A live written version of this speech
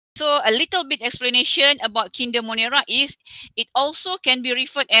So a little bit explanation about kingdom Monera is it also can be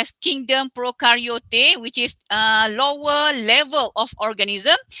referred as kingdom Prokaryote, which is a lower level of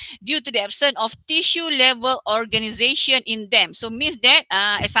organism due to the absence of tissue level organization in them. So means that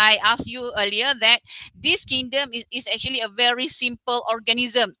as I asked you earlier, that this kingdom is actually a very simple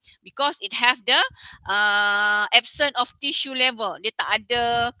organism because it have the absence of tissue level. Dia tak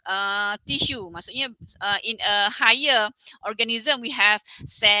ada tissue. Maksudnya in a higher organism we have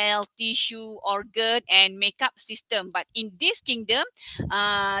cell, tissue, organ, and makeup system. But in this kingdom,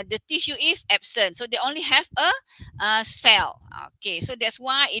 the tissue is absent. So they only have a cell. Okay, so that's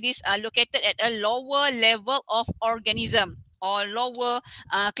why it is located at a lower level of organism or lower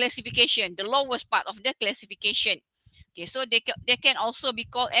classification, the lowest part of the classification. Okay, so they can also be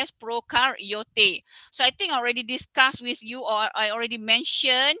called as prokaryote. So I think I already discussed with you, or I already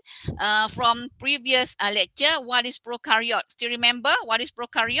mentioned from previous lecture what is prokaryote. Still remember what is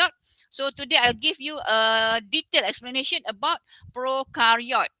prokaryote? So today I'll give you a detailed explanation about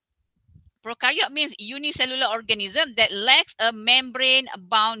prokaryote. Prokaryote means unicellular organism that lacks a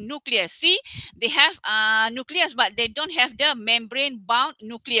membrane-bound nucleus. See, they have nucleus but they don't have the membrane-bound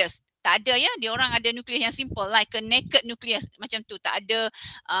nucleus. Tak ada ya, dia orang ada nukleus yang simple like a naked nucleus macam tu, tak ada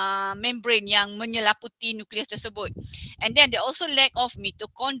membrane yang menyelaputi nukleus tersebut. And then they also lack of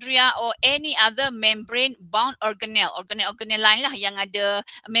mitochondria or any other membrane-bound organelle. Organelle lain lah yang ada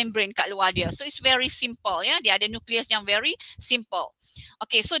membrane kat luar dia. So it's very simple ya, dia ada nukleus yang very simple.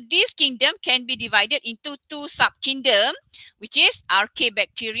 Okay, so this kingdom can be divided into two sub-kingdom, which is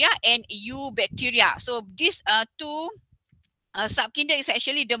Archaebacteria and Eubacteria. So these two sub-kingdom is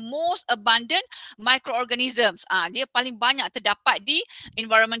actually the most abundant microorganisms. Dia paling banyak terdapat di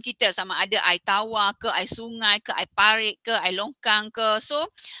environment kita, sama ada air tawar ke, air sungai ke, air parit ke, air longkang ke. So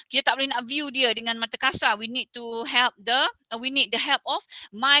kita tak boleh nak view dia dengan mata kasar. We need the help of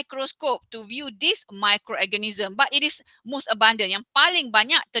microscope to view this microorganism. But it is most abundant, yang paling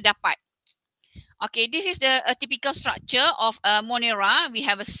banyak terdapat. Okay, this is the typical structure of Monera. We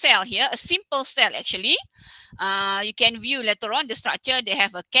have a cell here, a simple cell actually. You can view later on the structure. They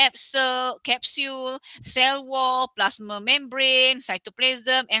have a capsule, cell wall, plasma membrane,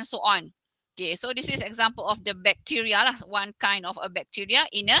 cytoplasm, and so on. Okay, so this is example of the bacteria, one kind of a bacteria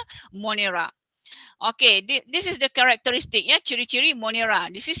in a Monera. Okay, this is the characteristic, ya, ciri-ciri Monera.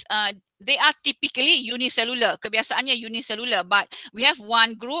 This is they are typically unicellular. Kebiasaannya unicellular, but we have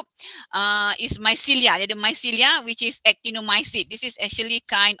one group is mycelia. Dia ada mycelia which is actinomycete. This is actually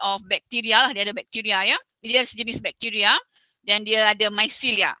kind of bacteria lah. Dia ada bacteria ya. Dia sejenis bacteria dan dia ada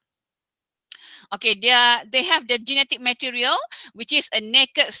mycelia. Okay, they have the genetic material which is a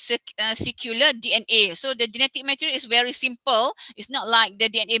naked circular DNA. So the genetic material is very simple. It's not like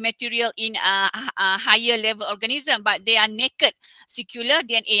the DNA material in a higher level organism, but they are naked circular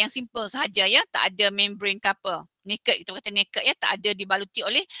DNA yang simple sahaja ya, tak ada membrane ke apa. Naked, kita kata naked ya, tak ada dibaluti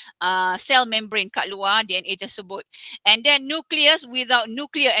oleh cell membrane kat luar DNA tersebut. And then nucleus without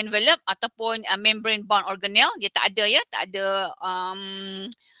nuclear envelope ataupun membrane bound organelle, dia tak ada ya, tak ada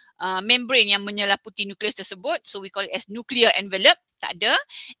membrane yang menyelaputi nukleus tersebut. So we call it as nuclear envelope. Tak ada.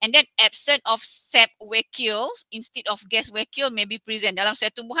 And then absent of sap vacuoles instead of gas vacuole may be present. Dalam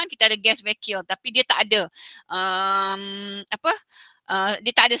sel tumbuhan kita ada gas vacuole tapi dia tak ada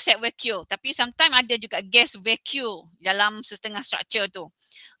dia tak ada sap vacuole, tapi sometimes ada juga gas vacuole dalam setengah structure tu.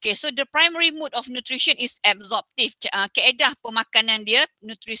 Okay, so the primary mode of nutrition is absorptive. Kaedah pemakanan dia,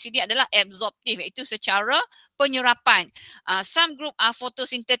 nutrisi dia adalah absorptive, iaitu secara penyerapan. Some group are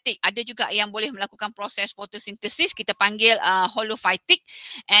photosynthetic. Ada juga yang boleh melakukan proses fotosintesis, kita panggil holophytic,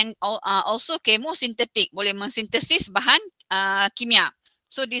 and also chemosynthetic, boleh mensintesis bahan kimia.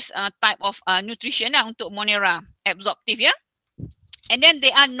 So this type of nutrition lah untuk Monera, absorptive ya. And then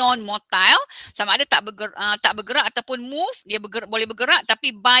they are non-motile, sama ada tak bergerak ataupun move. Dia boleh bergerak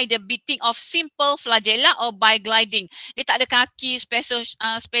tapi by the beating of simple flagella or by gliding. Dia tak ada kaki,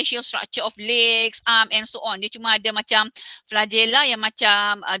 special structure of legs, arm and so on. Dia cuma ada macam flagella yang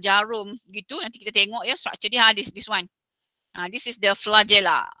macam jarum gitu. Nanti kita tengok ya structure dia, this one. This is the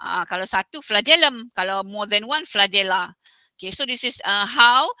flagella. Kalau satu flagellum, kalau more than one flagella. Okay, so this is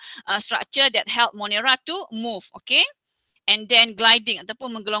how structure that help Monera to move. Okay. And then gliding ataupun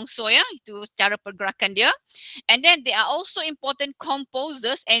menggelongsor ya, itu cara pergerakan dia. And then they are also important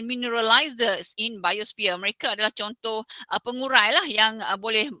composers and mineralizers in biosphere. Mereka adalah contoh pengurai lah yang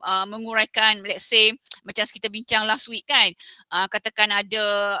boleh menguraikan, let's say macam kita bincang last week kan, katakan ada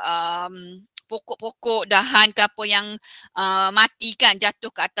pokok-pokok, dahan ke apa yang mati kan,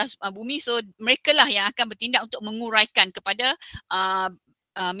 jatuh ke atas bumi. So mereka lah yang akan bertindak untuk menguraikan kepada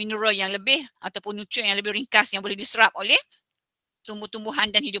mineral yang lebih ataupun nutrien yang lebih ringkas yang boleh diserap oleh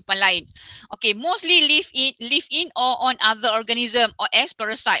tumbuh-tumbuhan dan hidupan lain. Okay, mostly live in or on other organism or as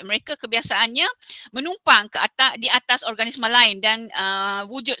parasite. Mereka kebiasaannya menumpang di atas organisma lain dan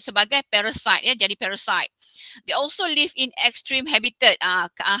wujud sebagai parasite, ya, jadi parasite. They also live in extreme habitat,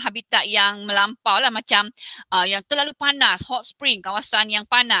 habitat yang melampau lah, macam yang terlalu panas, hot spring, kawasan yang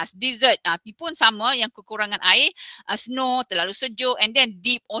panas, desert, ini pun sama, yang kekurangan air, snow, terlalu sejuk, and then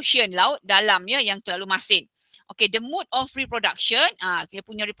deep ocean, laut dalam, ya, yang terlalu masin. Okay, the mode of reproduction, kita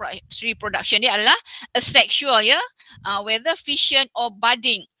punya reproduction dia adalah asexual, ya, whether fission or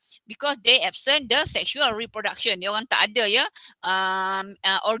budding, because they absent the sexual reproduction. Dia orang tak ada, ya,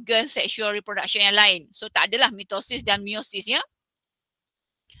 organ sexual reproduction yang lain. So tak adalah mitosis dan meiosis, ya.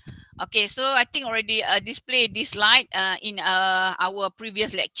 Okay, so I think already displayed this slide in our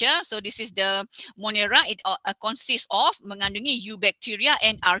previous lecture. So this is the Monera. It consists of mengandungi eubacteria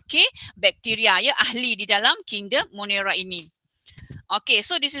and archaebacteria, ya, ahli di dalam kingdom Monera ini. Okay,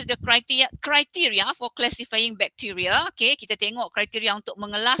 so this is the criteria for classifying bacteria. Okay, kita tengok kriteria untuk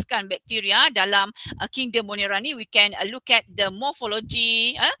mengelaskan bakteria dalam kingdom Monera ni. We can look at the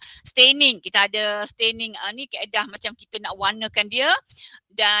morphology, staining. Kita ada staining ni kaedah macam kita nak warnakan dia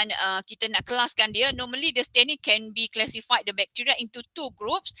dan kita nak kelaskan dia. Normally the staining can be classified the bacteria into two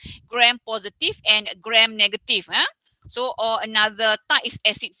groups, gram positive and gram negative. So or another type is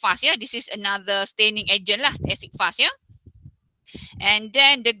acid fast. This is another staining agent lah, acid fast. And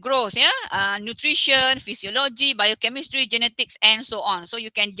then the growth, nutrition, physiology, biochemistry, genetics, and so on. So you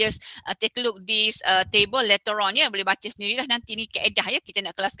can just take a look this table later on, boleh baca sendirilah nanti ni kaedah, kita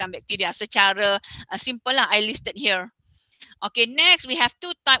nak kelaskan bakteria secara simple lah, I listed here. Okay, next we have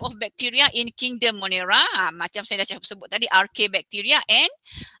two type of bacteria in kingdom Monera. Macam saya dah sebut tadi, archaebacteria and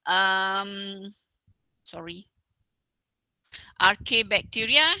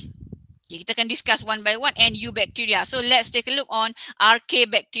archaebacteria. Okay, kita akan discuss one by one, and eubacteria. So let's take a look on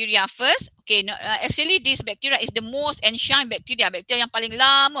archaebacteria first. Okay, actually this bacteria is the most ancient bacteria. Bacteria yang paling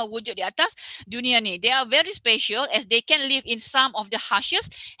lama wujud di atas dunia ni. They are very special as they can live in some of the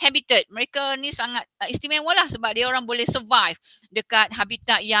harshest habitat. Mereka ni sangat istimewa lah sebab dia orang boleh survive dekat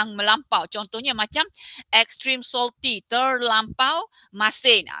habitat yang melampau. Contohnya macam extreme salty, terlampau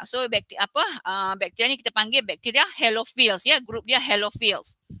masin. So bacteria ni kita panggil bacteria halophils, grup dia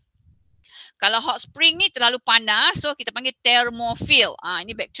halophils. Kalau hot spring ni terlalu panas, so kita panggil thermophil. Ini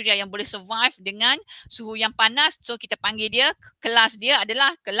bakteria yang boleh survive dengan suhu yang panas. So kita panggil dia, kelas dia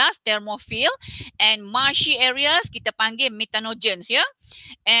adalah kelas thermophil. And marshy areas kita panggil methanogens,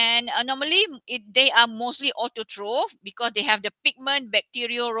 And normally they are mostly autotroph because they have the pigment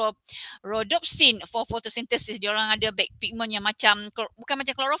bacteriorhodopsin for photosynthesis. Dia orang ada pigment yang macam, bukan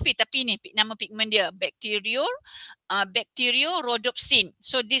macam chlorophyll, tapi ni nama pigment dia bacteriorhodopsin.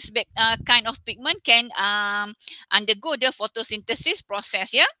 So this kind of pigment can undergo the photosynthesis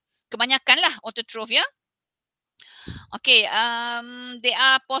process, Kebanyakan lah autotroph, Okay, they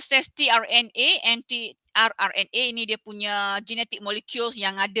are possess tRNA and rRNA. Ini dia punya genetic molecules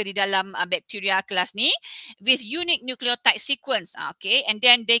yang ada di dalam bacteria kelas ni with unique nucleotide sequence. Okay, and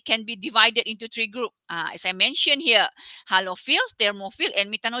then they can be divided into three group. As I mentioned here, halophils, thermophil, and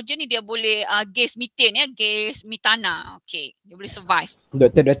methanogen ni dia boleh gas methane, gas metana. Okay, dia boleh survive.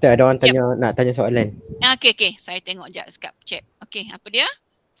 Doktor, ada orang nak tanya soalan. Okay, saya tengok sekejap, check. Okay, apa dia?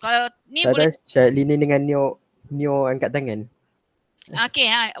 Kalau ni tak boleh Syalini dengan Neo angkat tangan. Okay,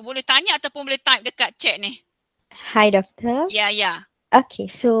 boleh tanya ataupun boleh type dekat chat ni. Hi, Doctor. Yeah.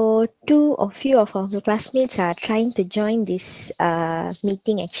 Okay, so two of you of our classmates are trying to join this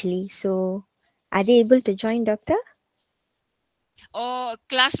meeting actually. So, are they able to join, Doctor? Oh,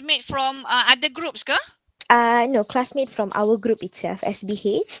 classmate from other groups ke? No, classmate from our group itself,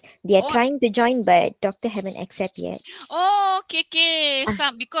 SBH. They are trying to join, but Doctor haven't accept yet. Oh, okay.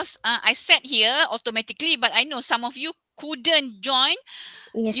 Because I set here automatically, but I know some of you couldn't join.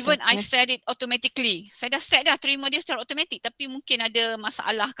 Yes, even Doctor. I set it automatically. Saya dah set terima dia secara automatic, tapi mungkin ada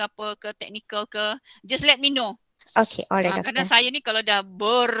masalah ke apa ke technical ke. Just let me know. Okay, alright, Doctor. Kadang saya ni kalau dah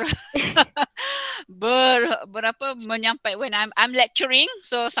menyampaikan when I'm lecturing,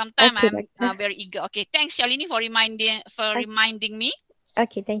 so sometimes Okay, I'm very eager. Okay, thanks Shalini for reminding me.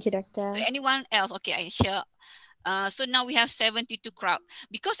 Okay, thank you, Doctor. Anyone else? Okay, I share. So now we have 72 crowd.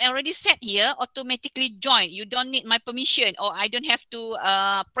 Because I already set here, automatically join. You don't need my permission, or I don't have to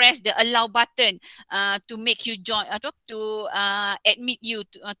press the allow button to make you join, to admit you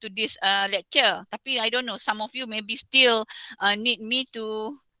to this lecture. Tapi I don't know, some of you maybe still need me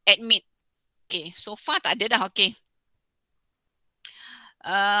to admit. Okay, so far tak ada dah. Okay.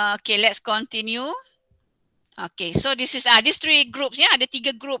 Okay, let's continue. Okay, so this is these three groups. Yeah, ada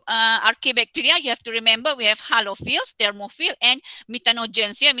 3 group archaebacteria. You have to remember we have halophils, thermophil, and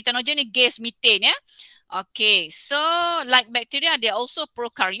methanogens. Yeah, methanogen ni gas methane. Yeah. Okay, so like bacteria, they also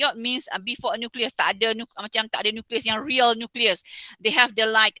prokaryote, means before a nucleus tak ada macam tak ada nucleus yang real nucleus. They have the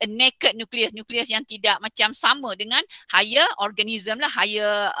like a naked nucleus, nucleus yang tidak macam sama dengan higher organism lah,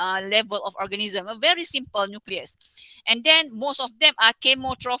 higher level of organism, a very simple nucleus. And then most of them are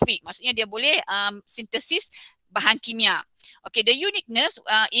chemotrophic, maksudnya dia boleh sintesis bahan kimia. Okay, the uniqueness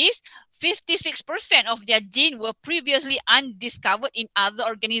is 56% of their gene were previously undiscovered in other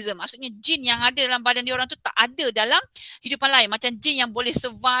organism. Maksudnya gene yang ada dalam badan dia orang tu tak ada dalam hidupan lain. Macam gene yang boleh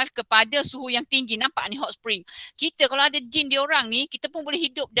survive kepada suhu yang tinggi. Nampak ni hot spring. Kita kalau ada gene dia orang ni, kita pun boleh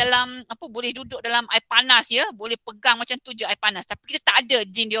hidup dalam boleh duduk dalam air panas ya, boleh pegang macam tu je air panas. Tapi kita tak ada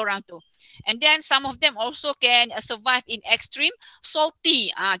gene dia orang tu. And then some of them also can survive in extreme salty.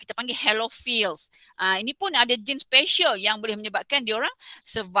 Kita panggil halophils. Ini pun ada gene special yang boleh menyebabkan dia orang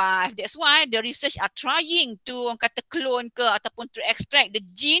survive. That's why the research are trying to orang kata clone ke ataupun to extract the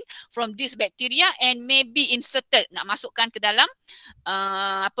gene from this bacteria and maybe inserted, nak masukkan ke dalam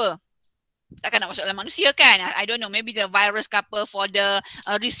takkan nak masuk dalam manusia kan, I don't know, maybe the virus ke apa for the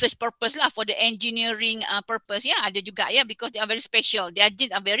research purpose lah, for the engineering purpose ya, ada juga ya, because they are very special, their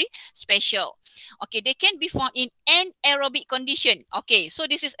genes are very special. Okay, they can be found in anaerobic condition. Okay, so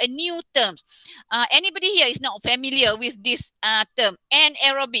this is a new term. Anybody here is not familiar with this term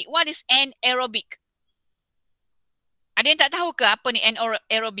anaerobic? What is anaerobic? Ada yang tak tahu ke apa ni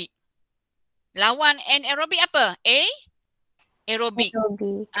anaerobic? Lawan anaerobic apa? Aerobic.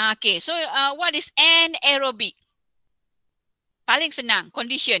 Okay, so what is anaerobic? Paling senang,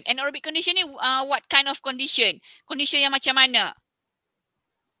 condition. Anaerobic condition ni what kind of condition? Condition yang macam mana?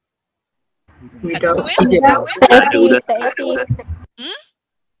 Without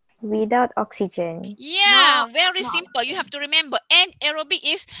Without oxygen. Yeah, very simple. You have to remember anaerobic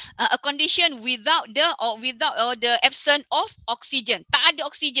is a condition without the absence of oxygen. Tak ada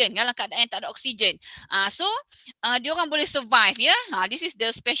oxygen, dalam keadaan tak ada oxygen. So dia orang boleh survive ya. This is the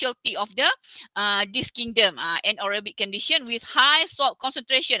specialty of the this kingdom, anaerobic condition with high salt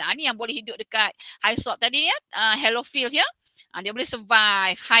concentration. Ni yang boleh hidup dekat high salt tadi ya, halophils ya. Dia boleh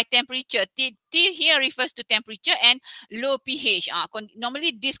survive high temperature. T here refers to temperature and low pH.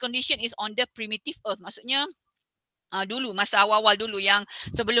 Normally this condition is on the primitive earth. Maksudnya dulu masa awal-awal dulu yang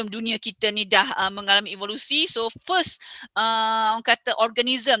sebelum dunia kita ni dah mengalami evolusi. So first orang kata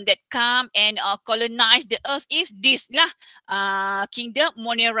organism that come and colonize the earth is this lah, kingdom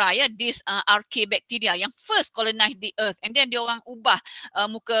Monera ya, this archaebacteria yang first colonize the earth, and then dia orang ubah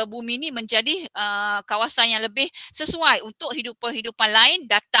muka bumi ni menjadi kawasan yang lebih sesuai untuk hidupan lain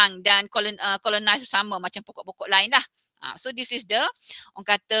datang dan colonize sama macam pokok-pokok lain lah. So this is the orang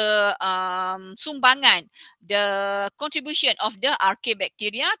kata sumbangan, the contribution of the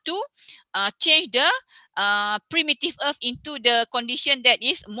archaebacteria to change the primitive earth into the condition that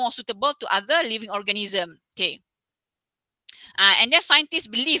is more suitable to other living organism. Okay. And then scientists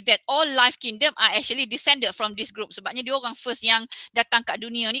believe that all life kingdom are actually descended from this group. Sebabnya dia orang first yang datang kat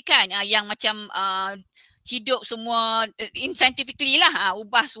dunia ni kan, yang macam hidup semua scientifically lah,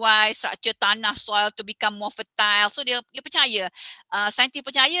 ubah structure tanah, soil to become more fertile. So dia percaya, saintis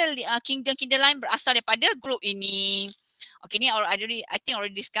percaya kingdom lain berasal daripada group ini. Okay, ni I think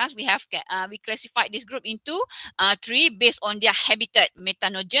already discussed. We classified this group into 3 based on their habitat: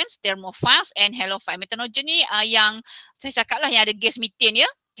 methanogens, thermophiles, and halophile. Methanogen ni yang saya cakap lah yang ada gas methane ya.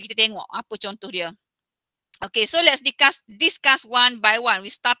 Kita tengok apa contoh dia. Okay, so let's discuss one by one. We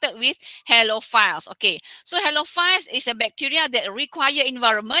started with halophiles. Okay, so halophiles is a bacteria that require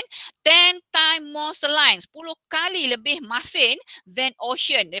environment 10 times more saline, 10 kali lebih masin than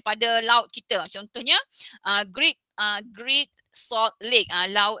ocean, daripada laut kita. Contohnya Great Salt Lake,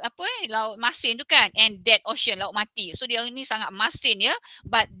 laut masin tu kan, and Dead Ocean, laut mati. So dia ni sangat masin ya,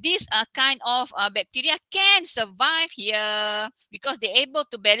 but this kind of bacteria can survive here because they able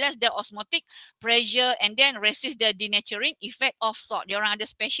to balance the osmotic pressure and then resist the denaturing effect of salt. Dia orang ada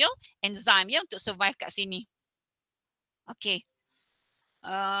special enzyme ya untuk survive kat sini. Okay.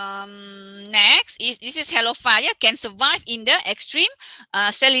 Next is this is halophile, can survive in the extreme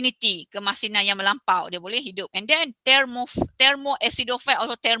salinity, kemasinan yang melampau, dia boleh hidup. And then thermoacidophile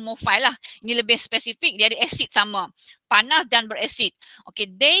atau thermophile lah, ini lebih spesifik, dia ada asid sama, panas dan berasid. Okay,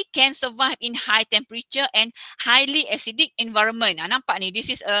 they can survive in high temperature and highly acidic environment. Nampak ni, this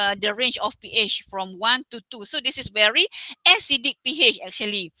is the range of pH from 1 to 2. So this is very acidic pH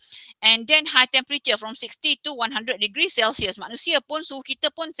actually. And then high temperature from 60 to 100 degrees Celsius. Manusia pun, suhu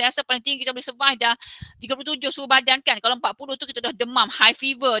kita pun saya rasa paling tinggi kita boleh survive dah 37 suhu badan kan. Kalau 40 tu kita dah demam, high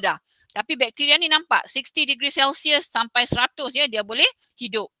fever dah. Tapi bakteria ni nampak 60 degrees Celsius sampai 100 ya, dia boleh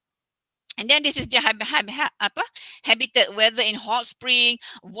hidup. And then this is the habitat, whether in hot spring,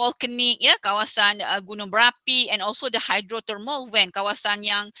 volcanic ya, kawasan gunung berapi, and also the hydrothermal vent, kawasan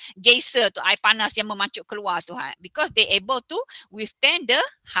yang geyser tu, air panas yang memancuk keluar tu, because they able to withstand the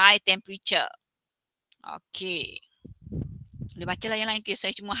high temperature. Okay. Boleh baca lah yang lain. Okay,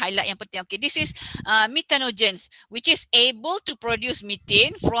 saya cuma highlight yang penting. Okay, this is methanogens, which is able to produce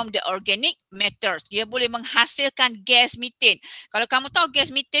methane from the organic matters. Dia boleh menghasilkan gas methane. Kalau kamu tahu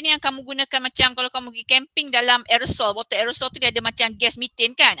gas methane yang kamu gunakan macam kalau kamu pergi camping dalam aerosol, botol aerosol tu dia ada macam gas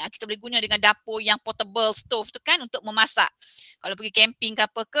methane kan. Kita boleh guna dengan dapur yang portable stove tu kan untuk memasak. Kalau pergi camping ke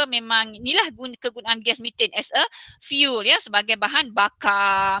apa ke, memang inilah kegunaan gas methane as a fuel ya, sebagai bahan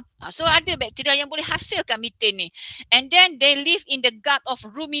bakar. So ada bakteria yang boleh hasilkan methane ni. And then they live in the gut of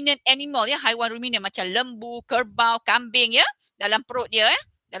ruminant animal ya, haiwan ruminant macam lembu, kerbau, kambing ya, dalam perut dia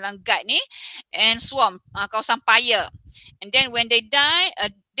dalam gut ni, and swarm, kawasan paya. And then when they die,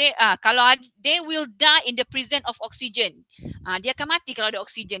 they will die in the presence of oxygen. Dia akan mati kalau ada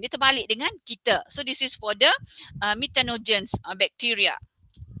oksigen. Dia terbalik dengan kita. So this is for the methanogens bacteria.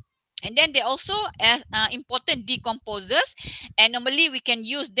 And then they also as important decomposers, and normally we can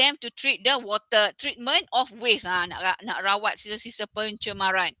use them to treat the water treatment of waste. Nak rawat sisa-sisa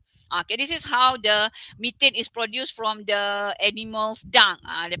pencemaran. Okay, this is how the methane is produced from the animal's dung.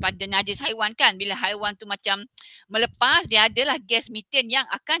 Daripada najis haiwan kan. Bila haiwan tu macam melepas, dia adalah gas methane yang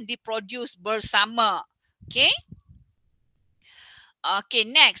akan diproduce bersama. Okay. Okay,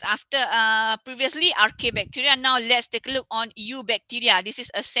 next, after previously Archaebacteria, now let's take a look on Eubacteria. This is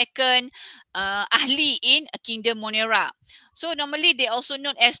a second ahli in kingdom Monera. So normally they also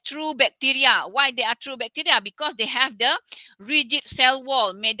known as true bacteria. Why they are true bacteria? Because they have the rigid cell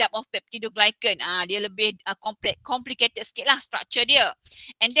wall made up of peptidoglycan. Dia lebih complicated sikit lah structure dia.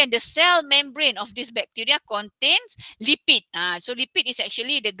 And then the cell membrane of this bacteria contains lipid. So lipid is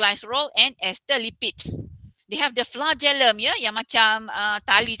actually the glycerol and ester lipids. They have the flagellum ya, yang macam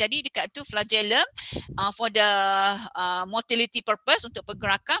tali tadi dekat tu, flagellum for the motility purpose, untuk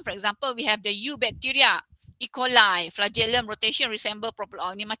pergerakan. For example, we have the Eubacteria, E. coli, flagellum rotation resemble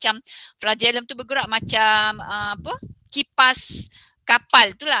propeller. Ni macam flagellum tu bergerak macam kipas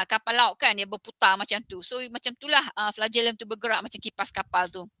kapal tu lah, kapal laut kan, dia berputar macam tu. So macam tu lah flagellum tu bergerak macam kipas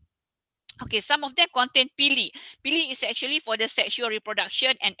kapal tu. Okay, some of them contain pili. Pili is actually for the sexual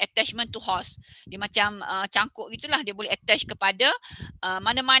reproduction and attachment to host. Dia macam cangkuk gitulah, dia boleh attach kepada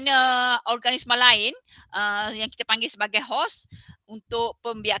mana-mana organisma lain yang kita panggil sebagai host untuk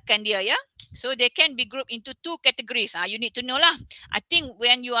pembiakan dia ya. So they can be grouped into two categories. You need to know lah. I think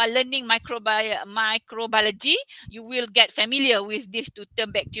when you are learning microbiology, you will get familiar with these two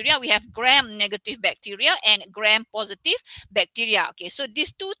term bacteria. We have gram-negative bacteria and gram-positive bacteria. Okay, so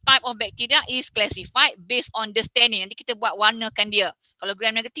these two type of bacteria is classified based on the staining. Nanti kita buat warnakan dia. Kalau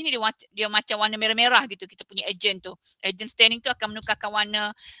gram-negatif ni dia macam warna merah-merah gitu. Kita punya agent tu. Agent staining tu akan menukarkan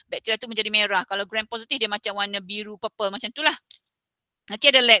warna bakteria tu menjadi merah. Kalau gram-positif dia macam warna biru, purple macam tu lah. Nanti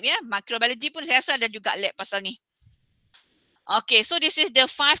ada lab ya. Microbiology pun saya rasa ada juga lab pasal ni. Okay, so this is the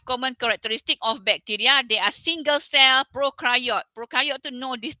 5 common characteristic of bacteria. They are single cell prokaryote. Prokaryote tu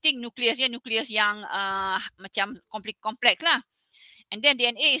no distinct nucleus ya. Nucleus yang macam kompleks lah. And then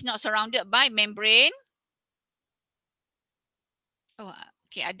DNA is not surrounded by membrane. Oh,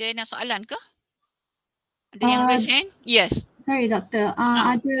 okay. Ada nak soalan ke? Ada yang raise hand? Yes. Sorry, Doktor.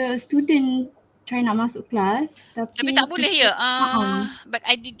 Ada student try nak masuk kelas tapi tak boleh ya. But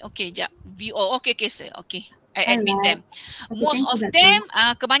I did okay jap. VO. Okay sir. Okay. I admit them. Most of them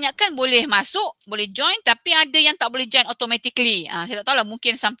kebanyakan boleh masuk, boleh join, tapi ada yang tak boleh join automatically. Saya tak tahu lah,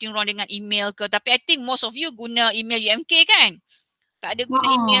 mungkin something wrong dengan email ke, tapi I think most of you guna email UMK kan? Tak ada guna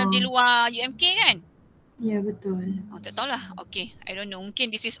email di luar UMK kan? Ya, betul. Tak tahulah. Okay, I don't know. Mungkin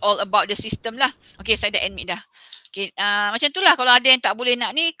this is all about the system lah. Okay, saya dah admit dah. Okay, macam tu lah, kalau ada yang tak boleh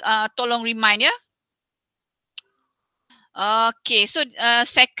nak ni, tolong remind ya. Okay, so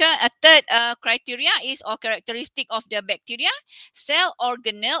third criteria is or characteristic of the bacteria, cell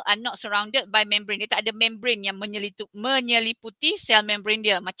organelle are not surrounded by membrane. Dia tak ada membrane yang menyeliputi cell membrane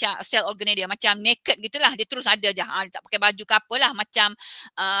dia, macam cell organelle dia macam naked gitulah, dia terus ada je. Dia tak pakai baju ke apalah, macam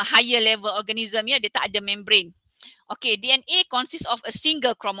higher level organism ya, dia tak ada membrane. Okay, DNA consists of a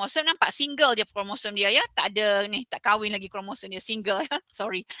single chromosome. Nampak single je chromosome dia ya. Tak ada ni, tak kahwin lagi chromosome dia, single.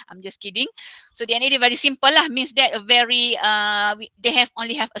 Sorry, I'm just kidding. So DNA dia very simple lah, means that a very they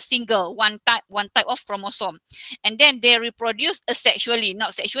only have a single one type of chromosome. And then they reproduce asexually,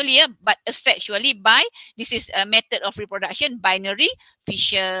 not sexually ya, but asexually by, this is a method of reproduction, binary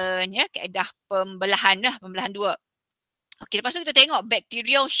fission ya, kaedah pembelahan dua. Okay, lepas tu kita tengok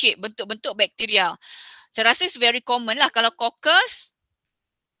bacterial shape, bentuk-bentuk bakteria. Saya rasa it's very common lah kalau coccus.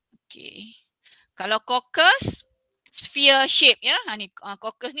 Okay. Kalau coccus, sphere shape ya. Ni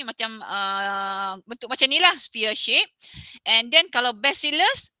coccus ni macam bentuk macam ni lah, sphere shape. And then kalau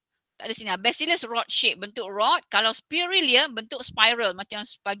bacillus, tak ada sini lah, bacillus rod shape, bentuk rod. Kalau spiralia, bentuk spiral, macam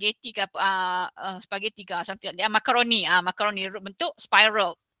spaghetti ke spaghetti ke something like that. Macaroni, macaroni bentuk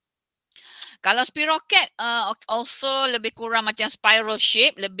spiral. Kalau spiroket also lebih kurang macam spiral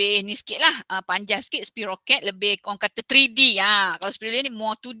shape, lebih ni sikit lah, panjang sikit. Spiroket lebih orang kata 3D. Kalau spiralia ni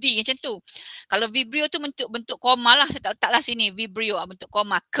more 2D macam tu. Kalau vibrio tu bentuk koma lah, saya letaklah sini vibrio, bentuk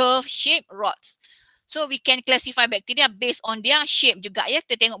koma, curve shape rods. So we can classify bacteria based on their shape juga ya.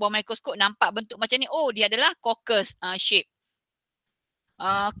 Kita tengok bawah mikroskop nampak bentuk macam ni, oh dia adalah coccus shape.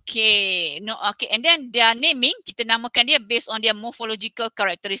 Okay, and then their naming, kita namakan dia based on their morphological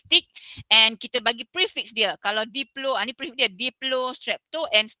characteristic, and kita bagi prefix dia. Kalau diplo, ni prefix dia, diplo, strepto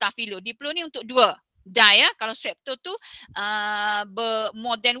and staphylo. Diplo ni untuk dua, di ya. Kalau strepto tu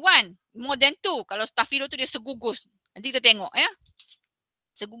more than one, more than two. Kalau staphylo tu dia segugus. Nanti kita tengok ya.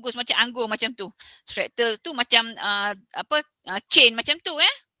 Segugus macam anggur macam tu. Strepto tu macam chain macam tu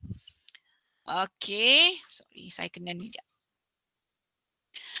ya. Okay, sorry saya kena ni sekejap.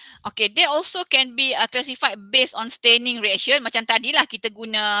 Okay, they also can be classified based on staining reaction. Macam tadilah kita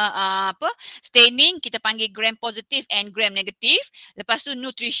guna staining, kita panggil gram positive and gram negative. Lepas tu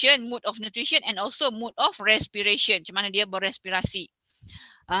nutrition, mode of nutrition and also mode of respiration. Macam mana dia berrespirasi.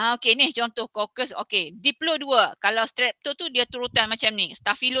 Okay, ni contoh coccus. Okay, diplo 2. Kalau strepto tu dia turutan macam ni.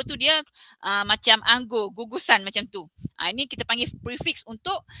 Staphylo tu dia macam anggur, gugusan macam tu. Ini kita panggil prefix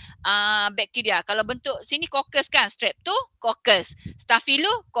untuk bakteria. Kalau bentuk sini coccus kan, strepto, coccus.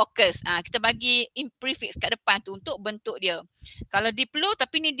 Staphylo, coccus. Kita bagi prefix kat depan tu untuk bentuk dia. Kalau diplo,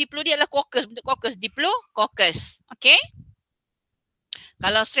 tapi ni diplo dia adalah coccus, bentuk coccus. Diplo, coccus. Okay.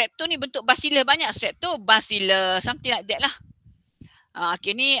 Kalau strepto ni bentuk bacillus banyak. Strepto, bacillus. Something like that lah.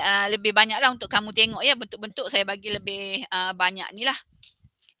 Okay, ni lebih banyak lah untuk kamu tengok ya. Bentuk-bentuk saya bagi lebih banyak ni lah.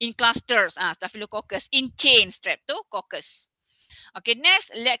 In clusters, Staphylococcus. In chain, Streptococcus. Okay,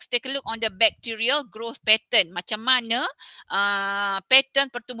 next, let's take a look on the bacterial growth pattern. Macam mana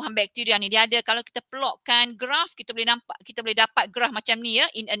pattern pertumbuhan bakteria ni. Dia ada, kalau kita plotkan graf, kita boleh nampak, kita boleh dapat graf macam ni ya.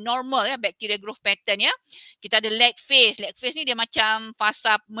 In a normal ya, bacteria growth pattern ya. Kita ada lag phase. Lag phase ni dia macam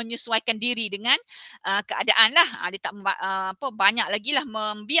fasa menyesuaikan diri dengan keadaan lah. Dia tak banyak lagi lah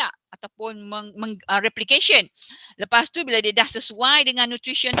membiak ataupun replication. Lepas tu bila dia dah sesuai dengan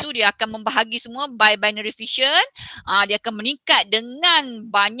nutrition tu, dia akan membahagi semua by binary fission. Dia akan meningkat dengan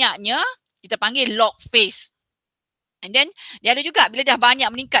banyaknya, kita panggil log phase. And then dia ada juga bila dah banyak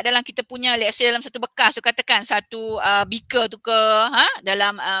meningkat dalam kita punya, let's say dalam satu bekas tu, katakan satu beaker tu ke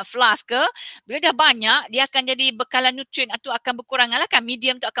dalam flask ke, bila dah banyak dia akan jadi bekalan nutrien atau akan berkurangan lah kan,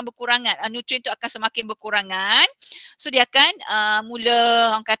 medium tu akan berkurangan, nutrien tu akan semakin berkurangan. So dia akan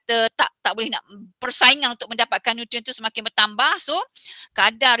mula orang kata tak boleh nak persaingan untuk mendapatkan nutrien tu semakin bertambah. So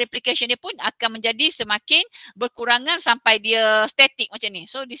kadar replication dia pun akan menjadi semakin berkurangan sampai dia static macam ni.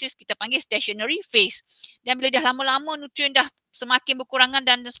 So this is kita panggil stationary phase. Dan bila dah lama-lama nutrien dah semakin berkurangan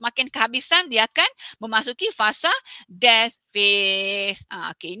dan semakin kehabisan, dia akan memasuki fasa death phase.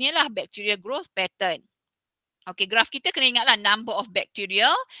 Okay, inilah bacteria growth pattern. Okay, graf kita kena ingatlah number of bacteria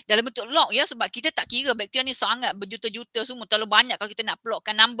dalam bentuk log ya, sebab kita tak kira bakteria ni sangat berjuta-juta semua, terlalu banyak kalau kita nak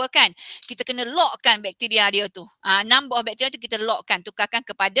plotkan number kan. Kita kena logkan bakteria dia tu. Number of bacteria tu kita logkan, tukarkan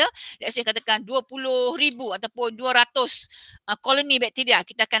kepada let's say katakan 20,000 ataupun 200 koloni bakteria.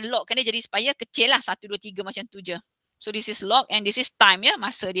 Kita akan logkan dia jadi supaya kecil lah, 1, 2, 3 macam tu je. So this is log and this is time ya,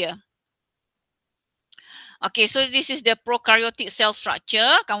 masa dia. Okay, so this is the prokaryotic cell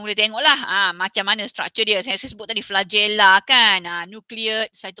structure. Kamu boleh tengoklah macam mana structure dia. Saya sebut tadi flagella kan,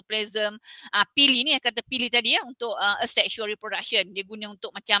 nucleus, cytoplasm. Pili ni, kata pili tadi ya, untuk asexual reproduction. Dia guna untuk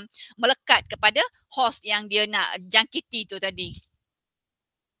macam melekat kepada host yang dia nak jangkiti tu tadi.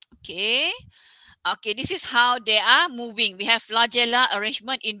 Okay. Okay, this is how they are moving. We have flagella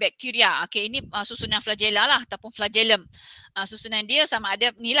arrangement in bacteria. Okay, ini susunan flagella lah ataupun flagellum. Susunan dia sama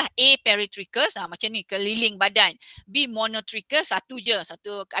ada ni lah, A peritrichus, macam ni keliling badan. B monotrichus, satu je,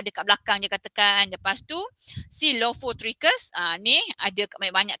 satu ada kat belakang je katakan. Lepas tu C lophotrichus, ni ada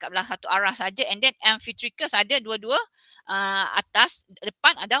banyak kat belakang satu arah saja. And then amphitrichus ada dua-dua, atas,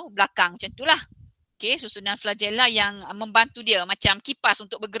 depan, ada belakang, macam tu lah. Okay, susunan flagella yang membantu dia macam kipas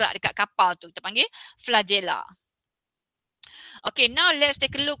untuk bergerak dekat kapal tu. Kita panggil flagella. Okay, now let's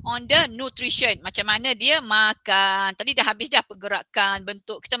take a look on the nutrition. Macam mana dia makan. Tadi dah habis dah pergerakan,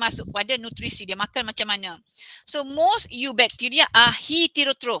 bentuk. Kita masuk kepada nutrisi. Dia makan macam mana. So, most eubacteria are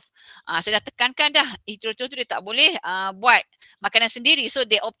heterotroph. Saya dah tekankan dah. Heterotroph tu dia tak boleh buat makanan sendiri. So,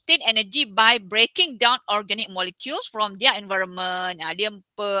 they obtain energy by breaking down organic molecules from their environment. Dia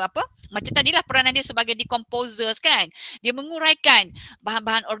macam tadilah peranan dia sebagai decomposers kan. Dia menguraikan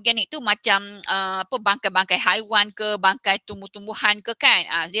bahan-bahan organik tu macam bangkai-bangkai haiwan ke, bangkai tumbuh-tumbuhan ke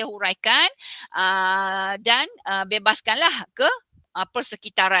kan. Dia huraikan dan bebaskanlah ke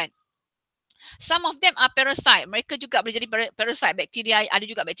persekitaran. Some of them are parasite. Mereka juga boleh jadi parasite. Bakteria, ada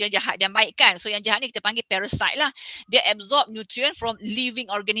juga bakteria jahat dan baik kan. So yang jahat ni kita panggil parasite lah. Dia absorb nutrient from living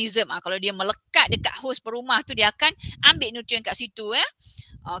organism. Kalau dia melekat dekat host perumah tu, dia akan ambil nutrient kat situ.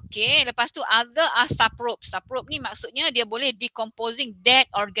 Okay, lepas tu other are saprobes. Saprobe ni maksudnya dia boleh decomposing dead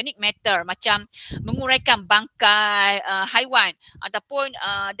organic matter. Macam menguraikan bangkai haiwan ataupun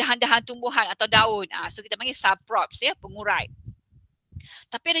dahan-dahan tumbuhan atau daun. So kita panggil saprobes ya, pengurai.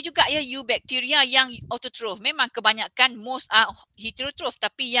 Tapi ada juga ya eubacteria yang autotroph. Memang kebanyakan most are heterotroph,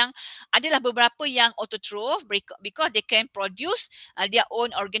 tapi yang adalah beberapa yang autotroph because they can produce their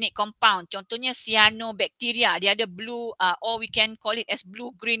own organic compound. Contohnya cyanobacteria, dia ada blue or we can call it as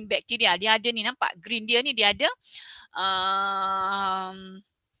blue green bacteria. Dia ada ni, nampak green dia ni, dia ada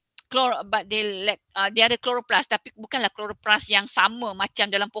dia ada chloroplast, tapi bukanlah chloroplast yang sama macam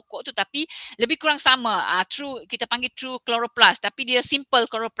dalam pokok tu, tapi lebih kurang sama. Kita panggil true chloroplast, tapi dia simple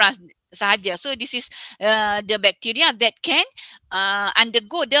chloroplast sahaja. So this is the bacteria that can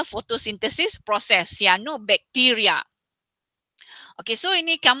undergo the photosynthesis process, cyanobacteria. Okay, so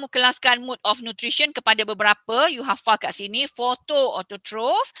ini kamu kelaskan mode of nutrition kepada beberapa. You hafal kat sini.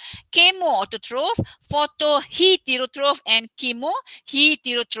 Photoautotroph, chemoautotroph, photoheterotroph and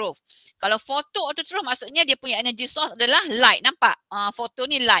chemoheterotroph. Kalau photoautotroph maksudnya dia punya energy source adalah light. Nampak? Photo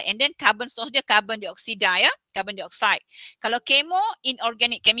ni light. And then carbon source dia carbon dioxide ya. Carbon dioxide. Kalau chemo,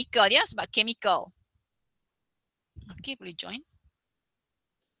 inorganic chemical ya. Sebab chemical. Okay, boleh join.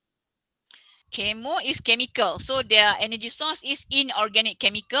 Chemo is chemical. So their energy source is inorganic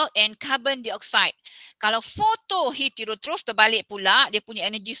chemical and carbon dioxide. Kalau photoheterotroph terbalik pula, dia punya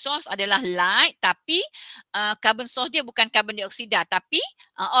energy source adalah light, tapi carbon source dia bukan carbon dioxide tapi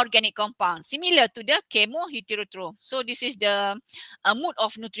organic compound. Similar to the chemoheterotroph. So this is the mode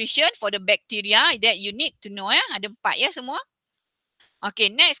of nutrition for the bacteria that you need to know ya. Ada 4 ya semua.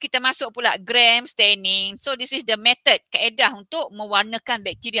 Okay, next kita masuk pula gram staining. So this is the method, kaedah untuk mewarnakan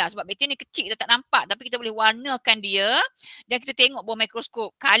bakteria. Sebab bakteria ni kecil, kita tak nampak, tapi kita boleh warnakan dia. Dan kita tengok bawah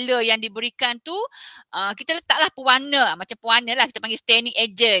mikroskop, color yang diberikan tu, kita letaklah pewarna, macam pewarna lah, kita panggil staining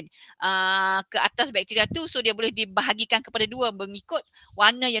agent ke atas bakteria tu. So dia boleh dibahagikan kepada 2 mengikut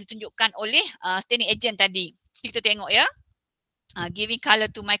warna yang ditunjukkan oleh staining agent tadi. Kita tengok ya. Giving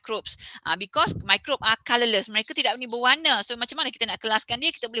color to microbes because microbe are colorless, mereka tidak boleh berwarna. So macam mana kita nak kelaskan dia?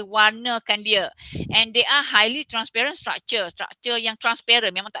 Kita boleh warnakan dia, and they are highly transparent structure yang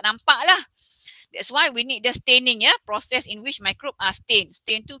transparent, memang tak nampak lah. That's why we need the staining ya, process in which microbe are stained.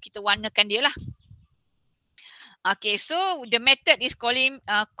 Stain tu kita warnakan dia lah. Okay, so the method is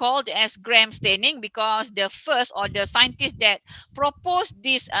called as gram staining because the first or the scientist that proposed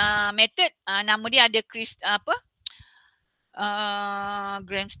this method, nama dia ada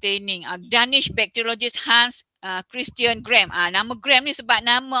gram staining, Danish bacteriologist Hans Christian Gram. Nama Gram ni sebab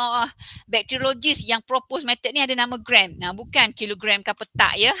nama bacteriologist yang propose method ni ada nama Gram. Bukan kilogram ke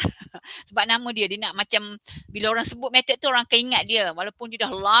petak ya. Sebab nama dia nak macam bila orang sebut method tu orang akan ingat dia walaupun dia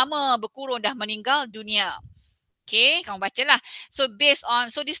dah lama berkurun, dah meninggal dunia. Okay, kamu bacalah. So this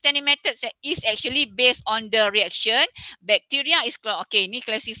staining method is actually based on the reaction. Bacteria is ni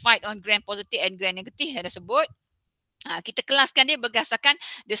classified on gram positive and gram negative, saya dah sebut. Kita kelaskan dia berdasarkan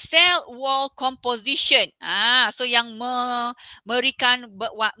the cell wall composition. So yang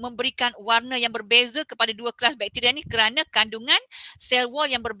memberikan warna yang berbeza kepada 2 kelas bakteria ni kerana kandungan cell wall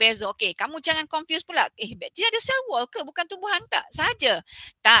yang berbeza. Okey, kamu jangan confuse pula. Bakteria ada cell wall ke? Bukan tumbuhan tak? Sahaja.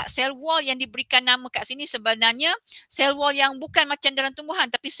 Tak, cell wall yang diberikan nama kat sini sebenarnya cell wall yang bukan macam dalam tumbuhan,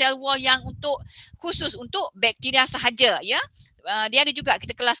 tapi cell wall yang khusus untuk bakteria sahaja ya. dia ada juga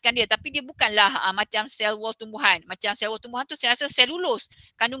kita kelaskan dia, tapi dia bukanlah macam sel wall tumbuhan. Macam sel wall tumbuhan tu saya rasa selulus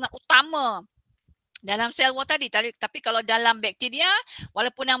kandungan utama dalam sel wall tadi. Tapi kalau dalam bakteria,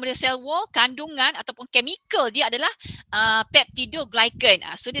 walaupun nama dia sel wall, kandungan ataupun chemical dia adalah peptidoglycan.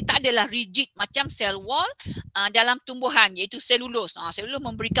 So dia tak adalah rigid macam sel wall dalam tumbuhan, iaitu selulus. Selulus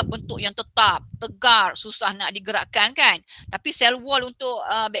memberikan bentuk yang tetap, tegar, susah nak digerakkan kan. Tapi sel wall untuk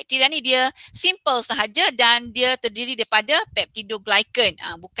bakteria ni dia simple sahaja dan dia terdiri daripada peptidoglycan,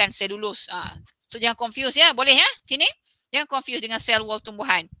 bukan selulus. So jangan confuse ya, boleh ya sini? Jangan confuse dengan sel wall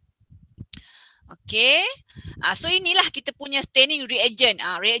tumbuhan. Okay, so inilah kita punya staining reagent.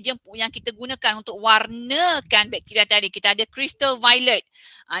 Reagent yang kita gunakan untuk warnakan bakteria tadi. Kita ada crystal violet.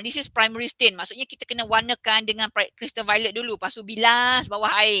 This is primary stain. Maksudnya kita kena warnakan dengan crystal violet dulu. Lepas tu bilas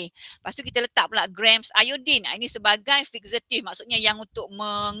bawah air. Lepas tu kita letak pula grams iodine. Ini sebagai fixative. Maksudnya yang untuk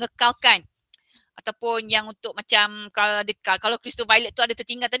mengekalkan. Ataupun yang untuk macam kalau crystal violet tu ada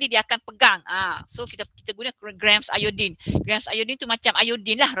tertinggal tadi, dia akan pegang. So kita guna grams iodine. Grams iodine tu macam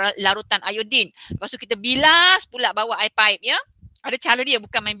iodine lah, larutan iodine. Lepas tu kita bilas pula bawah air pipe ya. Ada cara dia,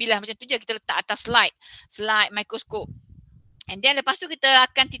 bukan main bilas macam tu je. Kita letak atas slide mikroskop. And then lepas tu kita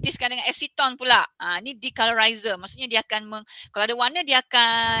akan titiskan dengan aceton pula. Ni decolorizer. Maksudnya dia akan, kalau ada warna dia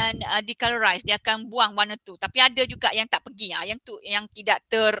akan decolorize. Dia akan buang warna tu. Tapi ada juga yang tak pergi. Yang tu yang tidak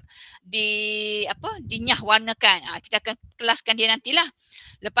dinyah warnakan. Kita akan kelaskan dia nantilah.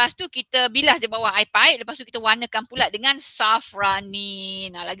 Lepas tu kita bilas di bawah air pipe. Lepas tu kita warnakan pula dengan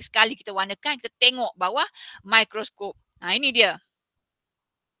safranin. Lagi sekali kita warnakan, kita tengok bawah mikroskop. Ini dia.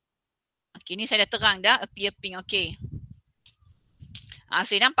 Okay, ni saya dah terang dah. Appear pink. Okay.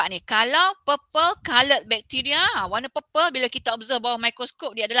 Saya nampak ni, kalau purple coloured bacteria, warna purple bila kita observe bawah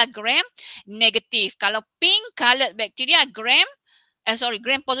mikroskop dia adalah gram negatif. Kalau pink coloured bacteria, gram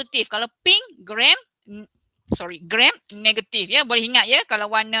positif. Kalau pink, gram negatif ya. Boleh ingat ya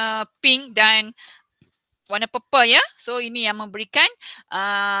kalau warna pink dan warna purple ya. So ini yang membolehkan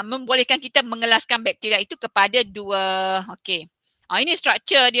kita mengelaskan bakteria itu kepada dua. Okey. Ini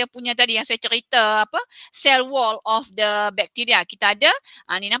structure dia punya tadi yang saya cerita cell wall of the bacteria. Kita ada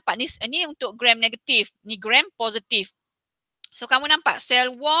ni nampak ni untuk gram negatif, ni gram positif. So kamu nampak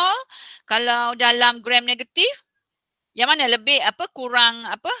cell wall kalau dalam gram negatif yang mana lebih kurang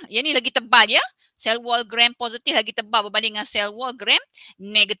yang ni lagi tebal ya. Cell wall gram positif lagi tebal berbanding dengan cell wall gram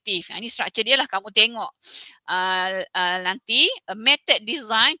negatif. Ini structure dia lah, kamu tengok nanti. A method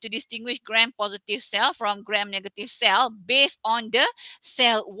designed to distinguish gram positive cell from gram negative cell based on the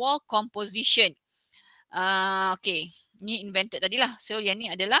cell wall composition. Okay, ni invented tadilah. So yang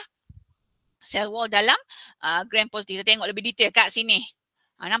ni adalah cell wall dalam gram positif. Kita tengok lebih detail kat sini.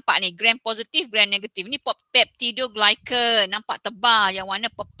 Nampak ni gram positif, gram negatif. Ni peptidoglycan. Nampak tebal yang warna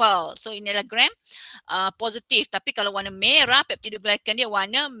purple. So ini adalah gram positif. Tapi kalau warna merah, peptidoglycan dia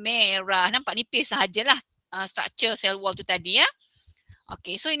warna merah. Nampak nipis sahajalah structure cell wall tu tadi ya.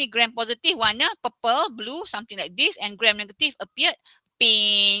 Okay, so ini gram positif warna purple, blue, something like this. And gram negatif appeared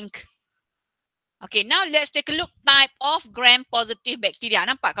pink. Okay, now let's take a look type of gram positive bacteria.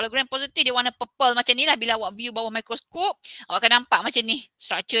 Nampak kalau gram positif dia warna purple macam ni lah. Bila awak view bawah mikroskop, awak akan nampak macam ni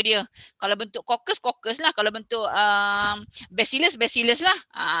structure dia. Kalau bentuk coccus lah. Kalau bentuk bacillus lah.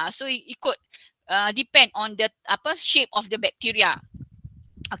 So ikut depend on the shape of the bacteria.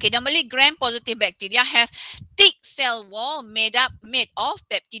 Okay, normally gram positive bacteria have thick cell wall made of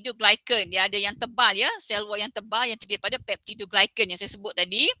peptidoglycan. Dia ada yang tebal ya, cell wall yang tebal yang terdiri daripada peptidoglycan yang saya sebut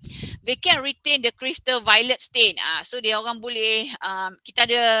tadi. They can retain the crystal violet stain. So dia orang boleh, kita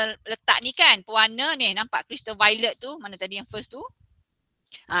ada letak ni kan, pewarna ni, nampak crystal violet tu, mana tadi yang first tu?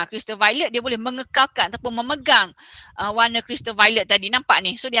 Crystal violet dia boleh mengekalkan ataupun memegang warna crystal violet tadi, nampak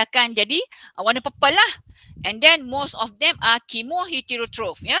ni. So dia akan jadi warna purple lah. And then most of them are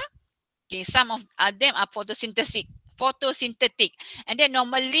chemoheterotroph ya. Okay, some of them are photosynthetic. And then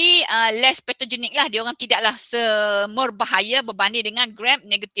normally less pathogenic lah. Dia orang tidaklah semerbahaya berbanding dengan gram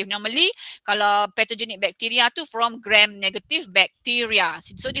negatif. Normally kalau pathogenic bacteria tu from gram negative bacteria.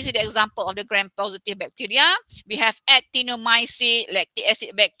 So this is the example of the gram positive bacteria. We have actinomyces, lactic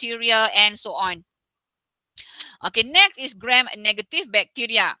acid bacteria and so on. Okay, next is gram negative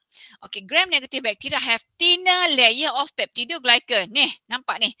bacteria. Okay, gram negative bacteria have thinner layer of peptidoglycan. Nih,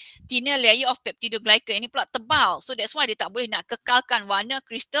 nampak nih, thinner layer of peptidoglycan. Ini pula tebal. So that's why dia tak boleh nak kekalkan warna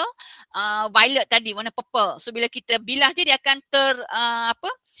crystal violet tadi, warna purple. So bila kita bilas dia akan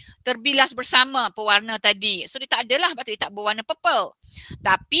terbilas bersama pewarna tadi. So dia tak adalah, sebab dia tak berwarna purple.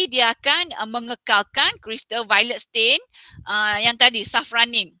 Tapi dia akan mengekalkan crystal violet stain yang tadi,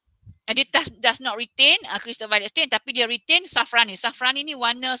 safranin. Dia does not retain crystal violet stain, tapi dia retain safranin. Safranin ni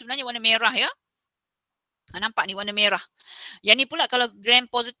warna sebenarnya warna merah ya. Nampak ni warna merah. Yang ni pula kalau gram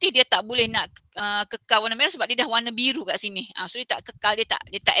positif dia tak boleh nak kekal warna merah sebab dia dah warna biru kat sini. So dia tak kekal,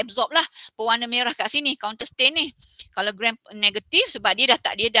 dia tak absorb lah pewarna merah kat sini, counter stain ni. Kalau gram negatif sebab dia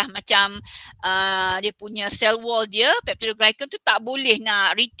dah macam dia punya cell wall dia, peptidoglycan tu tak boleh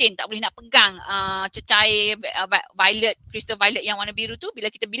nak retain, tak boleh nak pegang cecair violet, crystal violet yang warna biru tu. Bila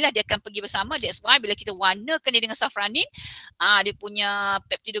kita bilas dia akan pergi bersama. That's why bila kita warnakan dia dengan safranin, dia punya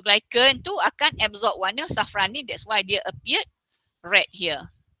peptidoglycan tu akan absorb warna safranin. That's why dia appeared red here.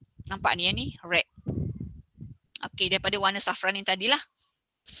 Nampak ni yang ni red. Okay, daripada warna safranin tadilah.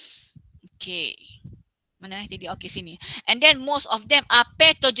 Okay. Mana tadi? Okay, sini. And then most of them are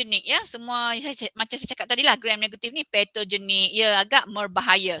pathogenic ya. Semua macam saya cakap tadi lah, gram negatif ni pathogenic. Ya, agak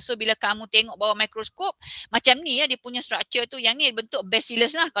berbahaya. So bila kamu tengok bawah mikroskop macam ni ya, dia punya structure tu. Yang ni bentuk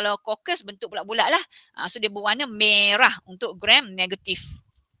bacillus lah. Kalau coccus bentuk bulat-bulat lah. So dia berwarna merah untuk gram negatif.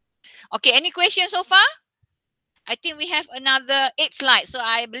 Okay, any question so far? I think we have another 8 slides. So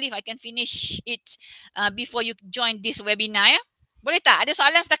I believe I can finish it before you join this webinar ya. Boleh tak? Ada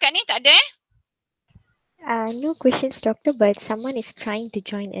soalan setakat ni? Tak ada No questions, doctor, but someone is trying to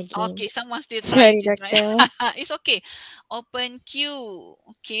join again. Okay, someone still Sorry, trying to doctor. It's okay. Open queue.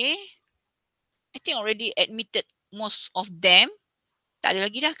 Okay. I think already admitted most of them. Tak ada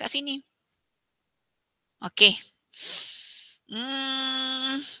lagi dah kat sini. Okay.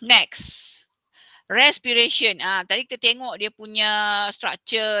 Next. Respiration. Tadi kita tengok dia punya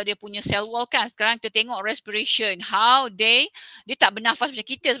structure, dia punya cell wall kan. Sekarang kita tengok respiration. How dia tak bernafas macam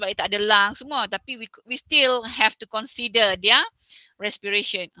kita sebab dia tak ada lung semua. Tapi we still have to consider their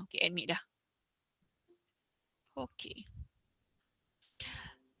respiration. Okay, admit dah. Okay.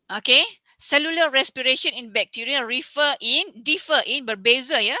 Okay. Cellular respiration in bacteria differ in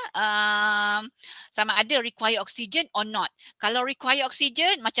berbeza ya. Sama ada require oxygen or not. Kalau require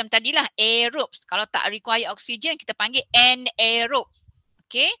oxygen macam tadilah aerobes. Kalau tak require oxygen kita panggil anaerobe.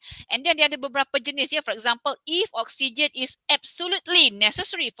 Okay. And then dia ada beberapa jenis ya. For example, if oxygen is absolutely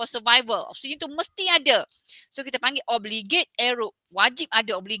necessary for survival. Oxygen tu mesti ada. So kita panggil obligate aerobe. Wajib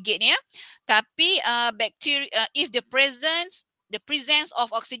ada obligate ni ya. Tapi bacteria, if the presence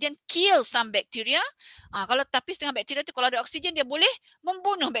of oxygen kill some bacteria. Kalau tapi setengah bakteria tu kalau ada oksigen dia boleh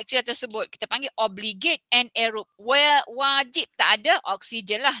membunuh bakteria tersebut. Kita panggil obligate anaerobe. Wajib tak ada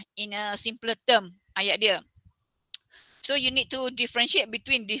oksigen lah in a simpler term ayat dia. So you need to differentiate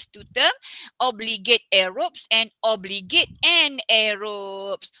between these two terms, obligate aerobes and obligate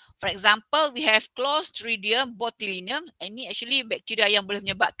anaerobes. For example, we have Clostridium botulinum. Ini actually bakteria yang boleh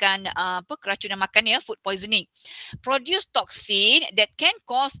menyebabkan keracunan makan ya, food poisoning. Produce toxin that can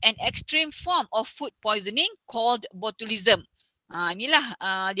cause an extreme form of food poisoning called botulism. Inilah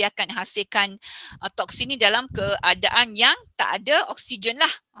dia akan hasilkan toksin ni dalam keadaan yang tak ada oksigen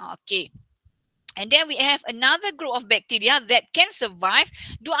lah. Okay. And then we have another group of bacteria that can survive.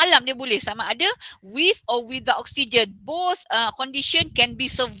 Dua alam dia boleh, sama ada with or without oxygen. Both condition can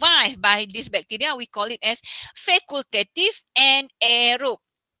be survived by this bacteria. We call it as facultative and aerobe.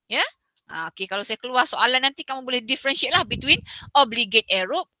 Ya. Okay, kalau saya keluar soalan nanti kamu boleh differentiate lah between obligate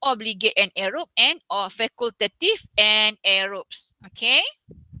aerobe, obligate anaerobe and facultative and aerobes. Okay.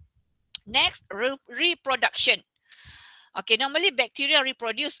 Next, reproduction. Okay, normally bacteria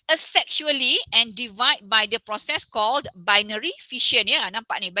reproduce asexually and divide by the process called binary fission. Ya,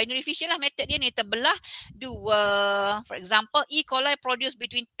 nampak ni, binary fission lah method dia ni, terbelah dua. For example, E. coli produce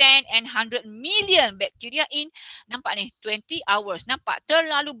between 10 and 100 million bacteria in, nampak ni, 20 hours. Nampak,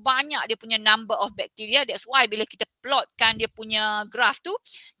 terlalu banyak dia punya number of bacteria. That's why bila kita plotkan dia punya graph tu,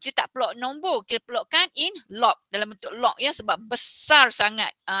 kita tak plot nombor, kita plotkan in log, dalam bentuk log ya, sebab besar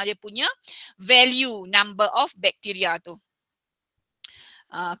sangat dia punya value number of bacteria tu.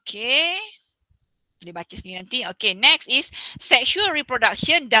 Okay. Boleh baca sendiri nanti. Okay, next is sexual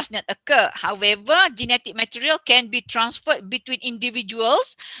reproduction does not occur. However, genetic material can be transferred between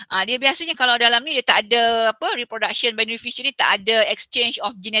individuals. Dia biasanya kalau dalam ni dia tak ada reproduction binary fission ni, tak ada exchange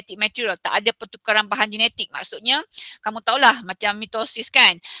of genetic material, tak ada pertukaran bahan genetik. Maksudnya, kamu tahulah macam mitosis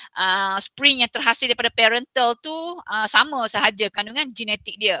kan. Spring yang terhasil daripada parental tu sama sahaja kandungan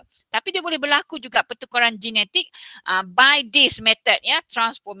genetik dia. Tapi dia boleh berlaku juga pertukaran genetik by this method ya,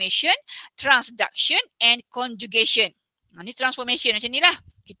 transformation, transduction and conjugation. Ni transformation macam ni lah.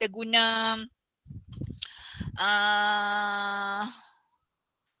 Kita guna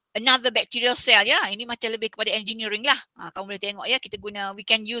another bacterial cell ya. Ini macam lebih kepada engineering lah. Kamu boleh tengok ya, kita guna, we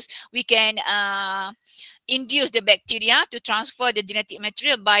can induce the bacteria to transfer the genetic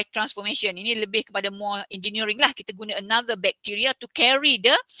material by transformation. Ini lebih kepada more engineering lah. Kita guna another bacteria to carry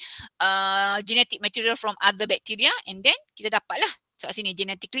the genetic material from other bacteria and then kita dapatlah So kat sini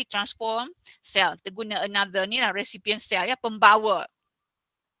genetically transform cell. Kita guna another ni lah recipient cell ya, pembawa.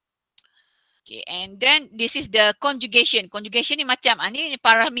 Okay, and then this is the conjugation. Conjugation ni macam ni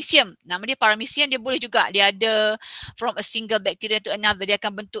paramecium. Nama dia paramecium, dia boleh juga. Dia ada from a single bacteria to another. Dia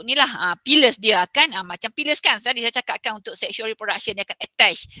akan bentuk ni lah. Pilus dia akan macam pilus kan. Tadi saya cakapkan untuk sexual reproduction dia akan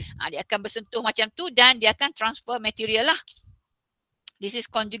attach. Dia akan bersentuh macam tu dan dia akan transfer material lah. This is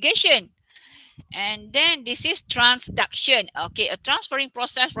conjugation. And then this is transduction. Okay, a transferring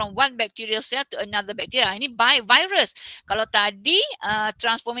process from one bacterial cell to another bacteria. Ini by virus. Kalau tadi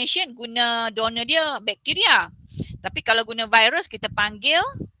transformation guna donor dia bakteria. Tapi kalau guna virus kita panggil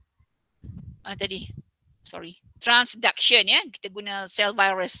tadi. Sorry. Transduction ya. Kita guna cell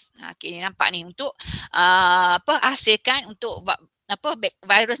virus. Okay, nampak ni untuk hasilkan untuk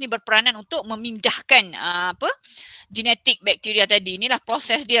virus ni berperanan untuk memindahkan genetik bakteria tadi. Inilah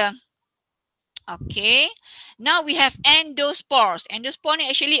proses dia. Okay, now we have endospores. Endospore ni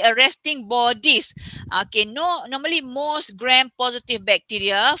actually a resting bodies. Okay, normally most gram-positive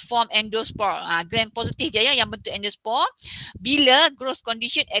bacteria form endospore. Gram-positive je ya yang bentuk endospore bila growth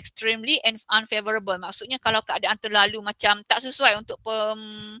condition extremely unfavorable. Maksudnya kalau keadaan terlalu macam tak sesuai untuk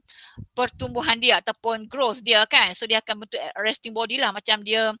pertumbuhan dia ataupun growth dia kan. So dia akan bentuk resting body lah. Macam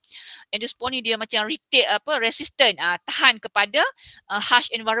dia endospore ni dia macam resistant, tahan kepada harsh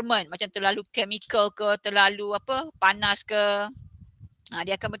environment. Macam terlalu chemical ke, terlalu panas ke.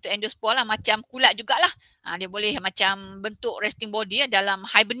 Dia akan bentuk endospore lah, macam kulat jugalah. Dia boleh macam bentuk resting body dalam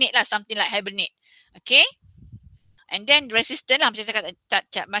hibernate lah, something like hibernate. Okay. And then resistant lah,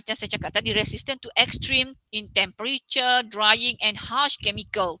 macam saya cakap tadi, resistant to extreme in temperature, drying and harsh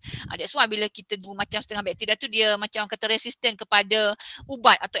chemical. That's why bila kita macam setengah bakteria tu dia macam kata resistant kepada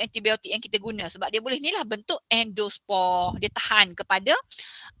ubat atau antibiotik yang kita guna. Sebab dia boleh ni lah bentuk endospore. Dia tahan kepada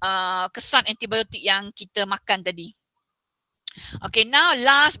kesan antibiotik yang kita makan tadi. Okay, now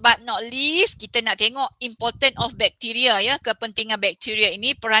last but not least, kita nak tengok important of bacteria ya, kepentingan bakteria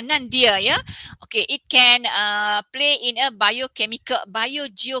ini, peranan dia ya. Okay, it can play in a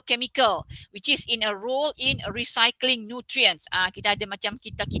biogeochemical, which is in a role in recycling nutrients. Kita ada macam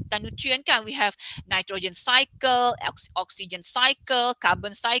kita nutrient kan, we have nitrogen cycle, oxygen cycle,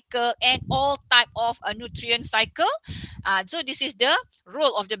 carbon cycle and all type of nutrient cycle. So this is the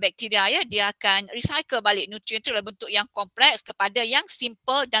role of the bacteria ya, dia akan recycle balik nutrient tu dalam bentuk yang kompleks kepada yang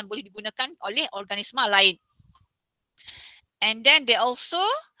simple dan boleh digunakan oleh organisma lain. And then they also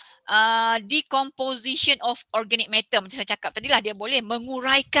decomposition of organic matter. Macam saya cakap tadi lah, dia boleh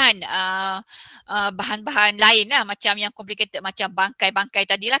menguraikan bahan-bahan lain lah, macam yang complicated macam bangkai-bangkai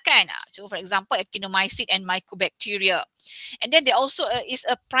tadi lah kan. So for example actinomycete and mycobacteria. And then there also is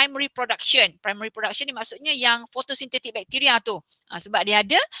a primary production. Primary production ni maksudnya yang photosynthetic bacteria tu. Sebab dia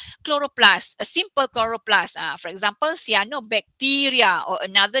ada chloroplast, a simple chloroplast. For example cyanobacteria, or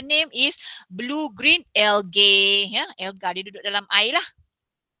another name is blue-green algae. Alga dia duduk dalam air lah.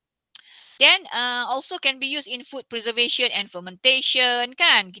 Then also can be used in food preservation and fermentation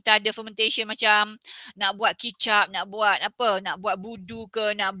kan. Kita ada fermentation macam nak buat kicap, nak buat nak buat budu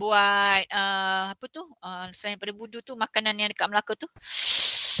ke, nak buat selain daripada budu tu, makanan yang dekat Melaka tu,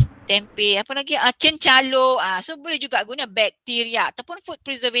 tempe, apa lagi, cencalo. So boleh juga guna bakteria ataupun food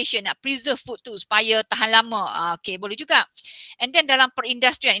preservation, nak preserve food tu supaya tahan lama. Okay, boleh juga. And then dalam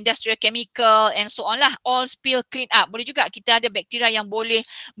perindustrian, industrial chemical and so on lah, all spill clean up. Boleh juga kita ada bakteria yang boleh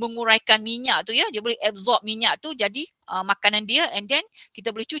menguraikan minyak tu ya, dia boleh absorb minyak tu jadi makanan dia, and then kita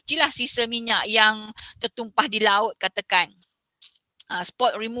boleh cucilah sisa minyak yang tertumpah di laut katakan.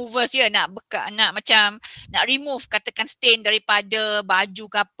 Spot removers ya, nak macam nak remove katakan stain daripada baju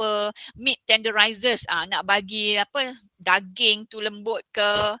ke apa, meat tenderizers, nak bagi daging tu lembut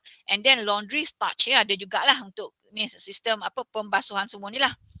ke, and then laundry starch ya, ada jugalah untuk ni sistem pembasuhan semua ni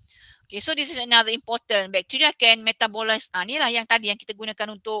lah. Okay, so this is another important. Bacteria can metabolize, ni lah yang tadi yang kita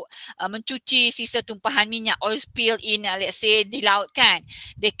gunakan untuk mencuci sisa tumpahan minyak, oil spill in let's say di laut kan.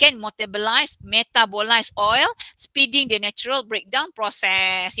 They can metabolize oil, speeding the natural breakdown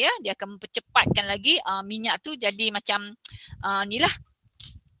process ya. Dia akan mempercepatkan lagi minyak tu jadi macam ni lah,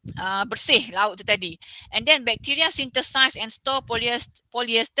 bersih laut tu tadi. And then bacteria synthesize and store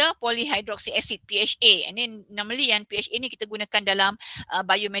polyester polyhydroxy acid, PHA. And then normally yang PHA ni kita gunakan dalam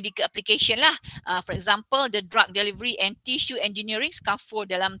biomedical application lah. For example the drug delivery and tissue engineering,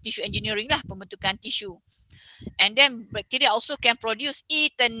 scaffold dalam tissue engineering lah, pembentukan tisu. And then bacteria also can produce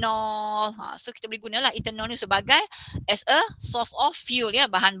ethanol. So kita boleh gunalah ethanol ni sebagai as a source of fuel ya,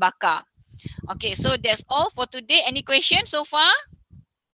 bahan bakar. Okay, so that's all for today. Any question so far?